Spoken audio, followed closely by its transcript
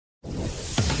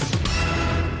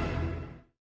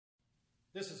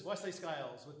This is Wesley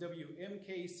Skiles with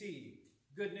WMKC,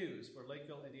 good news for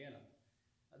Lakeville, Indiana.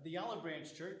 The Olive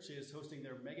Branch Church is hosting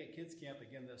their Mega Kids Camp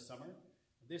again this summer.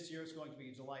 This year it's going to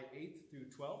be July 8th through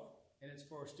 12th, and it's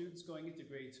for students going into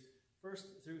grades 1st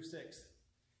through 6th.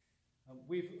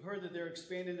 We've heard that they're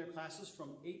expanding their classes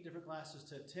from 8 different classes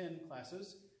to 10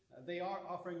 classes. They are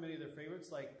offering many of their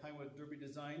favorites like Pinewood Derby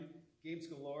Design, Games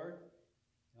Galore,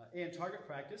 and Target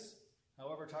Practice.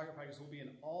 However, Target Practice will be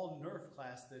an all-Nerf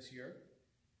class this year.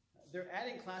 They're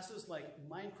adding classes like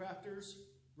Minecrafters,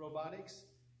 Robotics,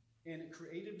 and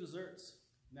Creative Desserts.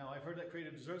 Now, I've heard that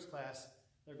Creative Desserts class,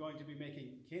 they're going to be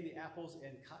making candy apples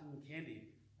and cotton candy.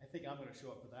 I think I'm going to show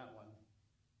up for that one.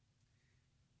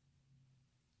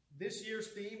 This year's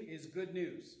theme is good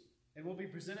news, and will be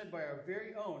presented by our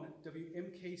very own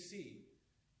WMKC,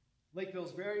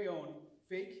 Lakeville's very own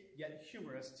fake yet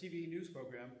humorous TV news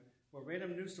program where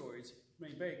random news stories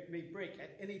may break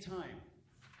at any time.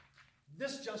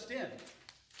 This just in,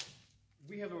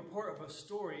 we have a report of a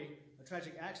story, a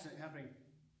tragic accident happening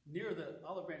near the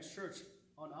Olive Branch Church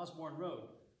on Osborne Road.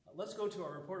 Let's go to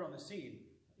our reporter on the scene,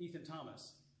 Ethan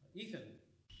Thomas. Ethan.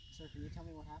 Sir, can you tell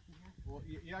me what happened here? Well,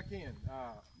 yeah, I can.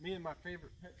 Me and my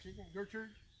favorite pet chicken, Gertrude,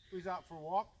 we was out for a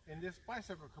walk, and this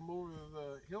bicycle come over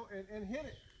the hill and hit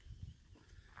it.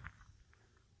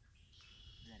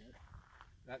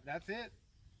 Is that it? That's it.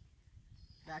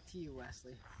 Back to you,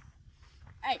 Wesley.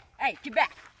 Hey, get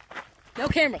back! No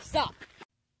camera, stop!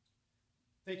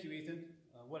 Thank you, Ethan.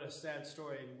 What a sad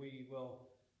story, and we will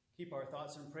keep our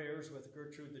thoughts and prayers with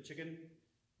Gertrude the chicken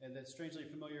and that strangely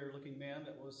familiar looking man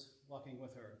that was walking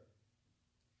with her.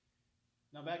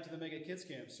 Now back to the Mega Kids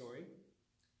Camp story.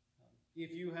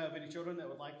 If you have any children that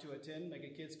would like to attend Mega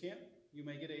Kids Camp, you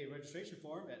may get a registration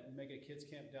form at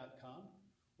megakidscamp.com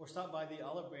or stop by the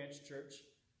Olive Branch Church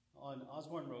on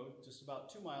Osborne Road, just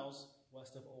about 2 miles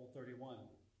west of Old 31.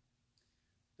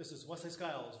 This is Wesley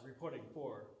Skiles reporting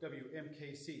for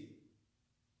WMKC.